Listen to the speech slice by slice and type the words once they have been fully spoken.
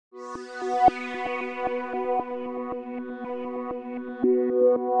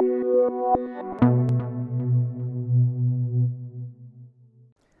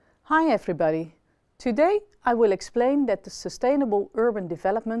Hi everybody! Today I will explain that the sustainable urban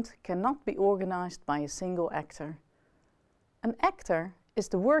development cannot be organized by a single actor. An actor is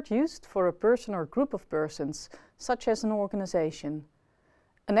the word used for a person or group of persons, such as an organization.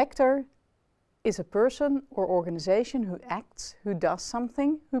 An actor is a person or organization who acts, who does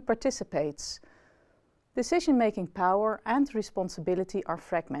something, who participates. Decision-making power and responsibility are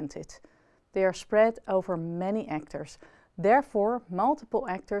fragmented. They are spread over many actors. Therefore, multiple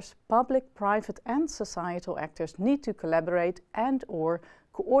actors, public, private and societal actors, need to collaborate and/or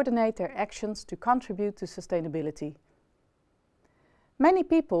coordinate their actions to contribute to sustainability. Many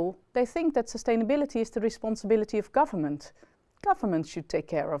people, they think that sustainability is the responsibility of government. Government should take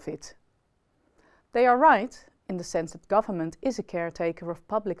care of it. They are right in the sense that government is a caretaker of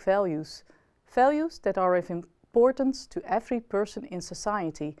public values, values that are of importance to every person in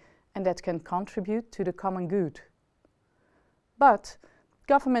society and that can contribute to the common good. But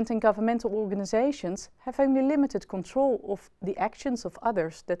government and governmental organizations have only limited control of the actions of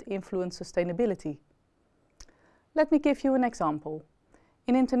others that influence sustainability. Let me give you an example.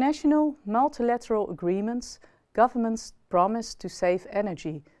 In international multilateral agreements, governments promise to save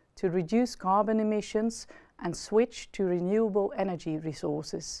energy, to reduce carbon emissions and switch to renewable energy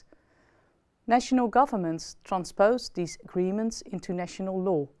resources. National governments transpose these agreements into national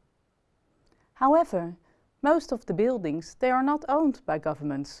law. However, most of the buildings, they are not owned by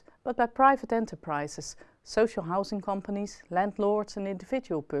governments, but by private enterprises, social housing companies, landlords and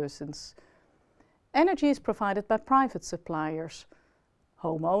individual persons. Energy is provided by private suppliers.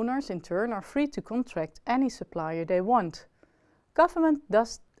 Homeowners, in turn, are free to contract any supplier they want. Government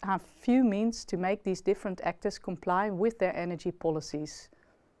does have few means to make these different actors comply with their energy policies.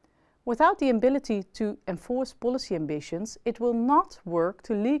 Without the ability to enforce policy ambitions, it will not work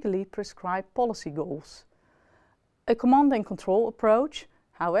to legally prescribe policy goals. A command and control approach,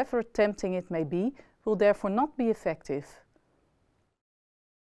 however tempting it may be, will therefore not be effective.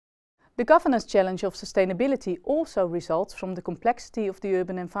 The governance challenge of sustainability also results from the complexity of the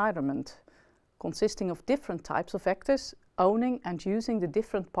urban environment, consisting of different types of actors owning and using the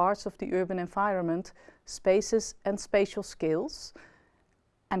different parts of the urban environment, spaces and spatial scales,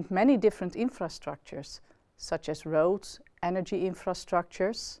 and many different infrastructures, such as roads, energy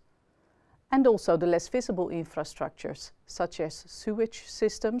infrastructures, and also the less visible infrastructures, such as sewage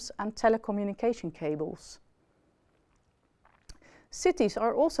systems and telecommunication cables. Cities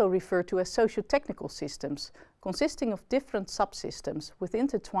are also referred to as socio-technical systems, consisting of different subsystems with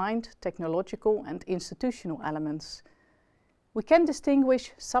intertwined technological and institutional elements. We can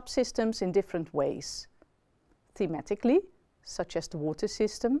distinguish subsystems in different ways. Thematically, such as the water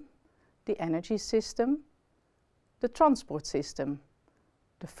system, the energy system, the transport system,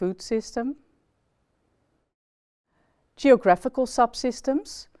 the food system. Geographical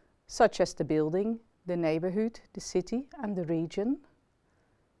subsystems, such as the building, the neighborhood, the city and the region.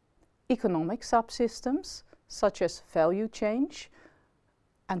 Economic subsystems, such as value change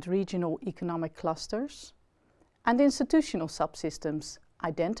and regional economic clusters. And institutional subsystems,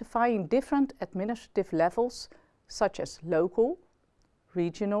 identifying different administrative levels, such as local,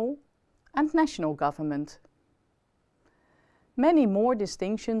 regional and national government. Many more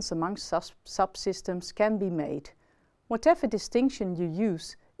distinctions amongst subsystems can be made. Whatever distinction you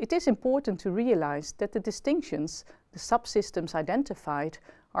use, it is important to realize that the distinctions, the subsystems identified,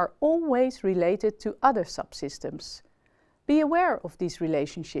 are always related to other subsystems. Be aware of these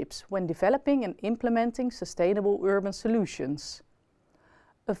relationships when developing and implementing sustainable urban solutions.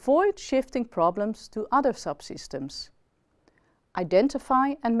 Avoid shifting problems to other subsystems.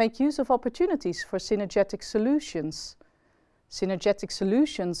 Identify and make use of opportunities for synergetic solutions. Synergetic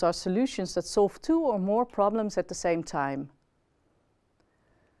solutions are solutions that solve two or more problems at the same time.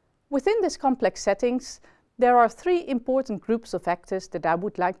 Within these complex settings, there are three important groups of actors that I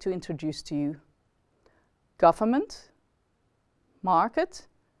would like to introduce to you: government, market,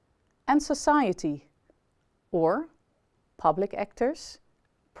 and society, or public actors,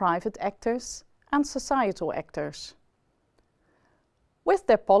 private actors, and societal actors. With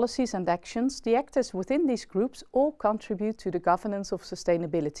their policies and actions, the actors within these groups all contribute to the governance of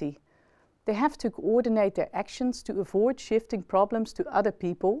sustainability. They have to coordinate their actions to avoid shifting problems to other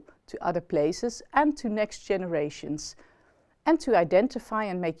people, to other places, and to next generations, and to identify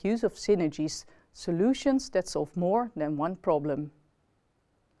and make use of synergies, solutions that solve more than one problem.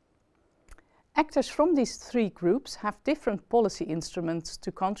 Actors from these three groups have different policy instruments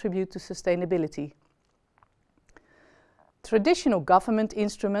to contribute to sustainability. Traditional government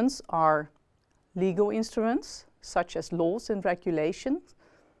instruments are legal instruments, such as laws and regulations,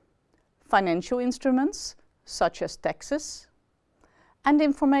 financial instruments, such as taxes, and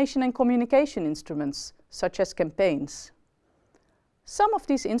information and communication instruments, such as campaigns. Some of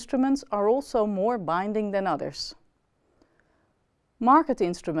these instruments are also more binding than others. Market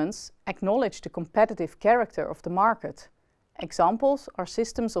instruments acknowledge the competitive character of the market. Examples are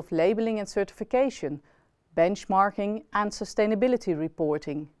systems of labeling and certification, benchmarking and sustainability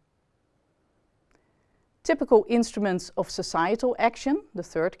reporting. Typical instruments of societal action, the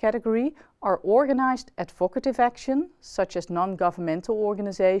third category, are organized advocative action, such as non-governmental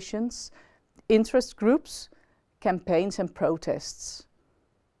organizations, interest groups, campaigns and protests.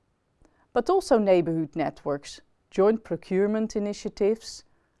 But also neighborhood networks, joint procurement initiatives,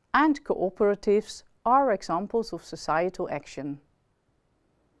 and cooperatives are examples of societal action.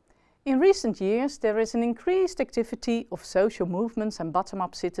 In recent years, there is an increased activity of social movements and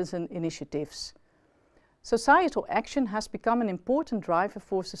bottom-up citizen initiatives. Societal action has become an important driver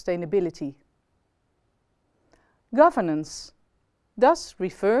for sustainability. Governance thus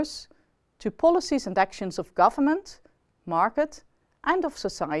refers to policies and actions of government, market, and of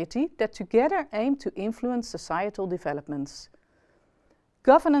society that together aim to influence societal developments.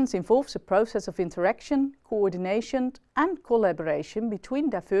 Governance involves a process of interaction, coordination, and collaboration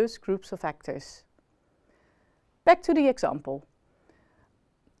between diverse groups of actors. Back to the example.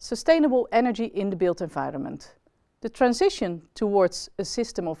 Sustainable energy in the built environment. The transition towards a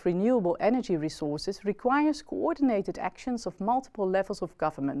system of renewable energy resources requires coordinated actions of multiple levels of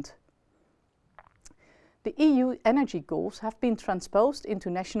government. The EU energy goals have been transposed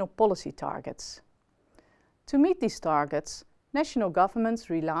into national policy targets. To meet these targets, national governments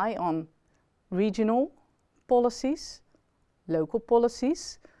rely on regional policies, local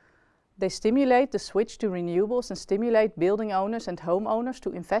policies. They stimulate the switch to renewables and stimulate building owners and homeowners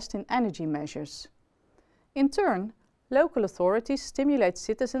to invest in energy measures. In turn, local authorities stimulate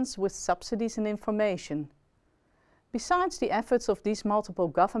citizens with subsidies and information. Besides the efforts of these multiple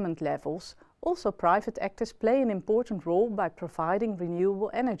government levels, also private actors play an important role by providing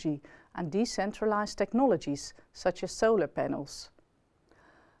renewable energy and decentralized technologies, such as solar panels.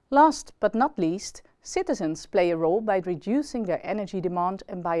 Last but not least, citizens play a role by reducing their energy demand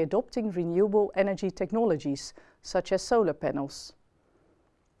and by adopting renewable energy technologies, such as solar panels.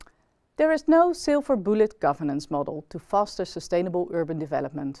 There is no silver bullet governance model to foster sustainable urban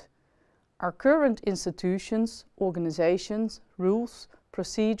development. Our current institutions, organizations, rules,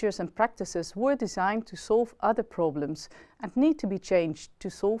 procedures and practices were designed to solve other problems and need to be changed to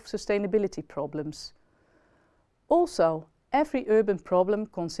solve sustainability problems. Also, every urban problem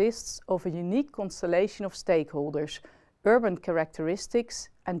consists of a unique constellation of stakeholders, urban characteristics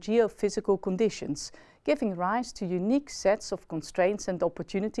and geophysical conditions, giving rise to unique sets of constraints and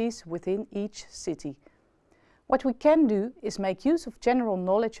opportunities within each city. What we can do is make use of general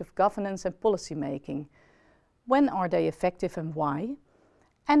knowledge of governance and policy making. When are they effective and why?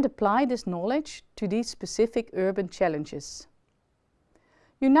 And apply this knowledge to these specific urban challenges.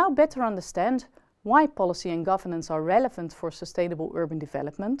 You now better understand why policy and governance are relevant for sustainable urban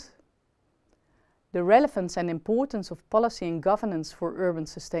development, the relevance and importance of policy and governance for urban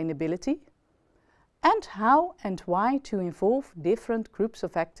sustainability, and how and why to involve different groups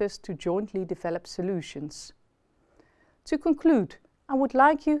of actors to jointly develop solutions. To conclude, I would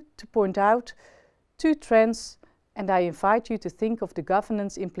like you to point out two trends, and I invite you to think of the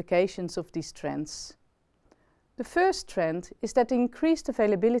governance implications of these trends. The first trend is that the increased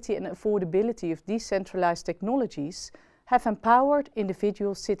availability and affordability of decentralized technologies have empowered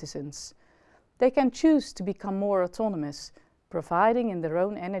individual citizens. They can choose to become more autonomous, providing in their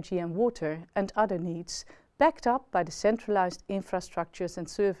own energy and water and other needs, backed up by the centralized infrastructures and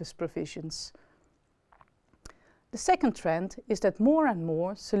service provisions. The second trend is that more and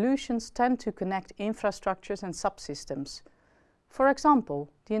more solutions tend to connect infrastructures and subsystems. For example,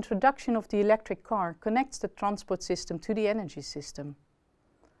 the introduction of the electric car connects the transport system to the energy system.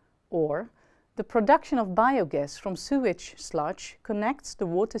 Or, the production of biogas from sewage sludge connects the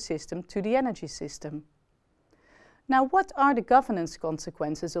water system to the energy system. Now, what are the governance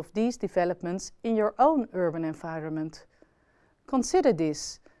consequences of these developments in your own urban environment? Consider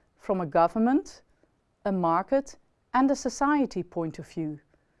this from a government, a market and a society point of view.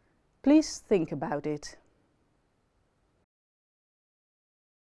 Please think about it.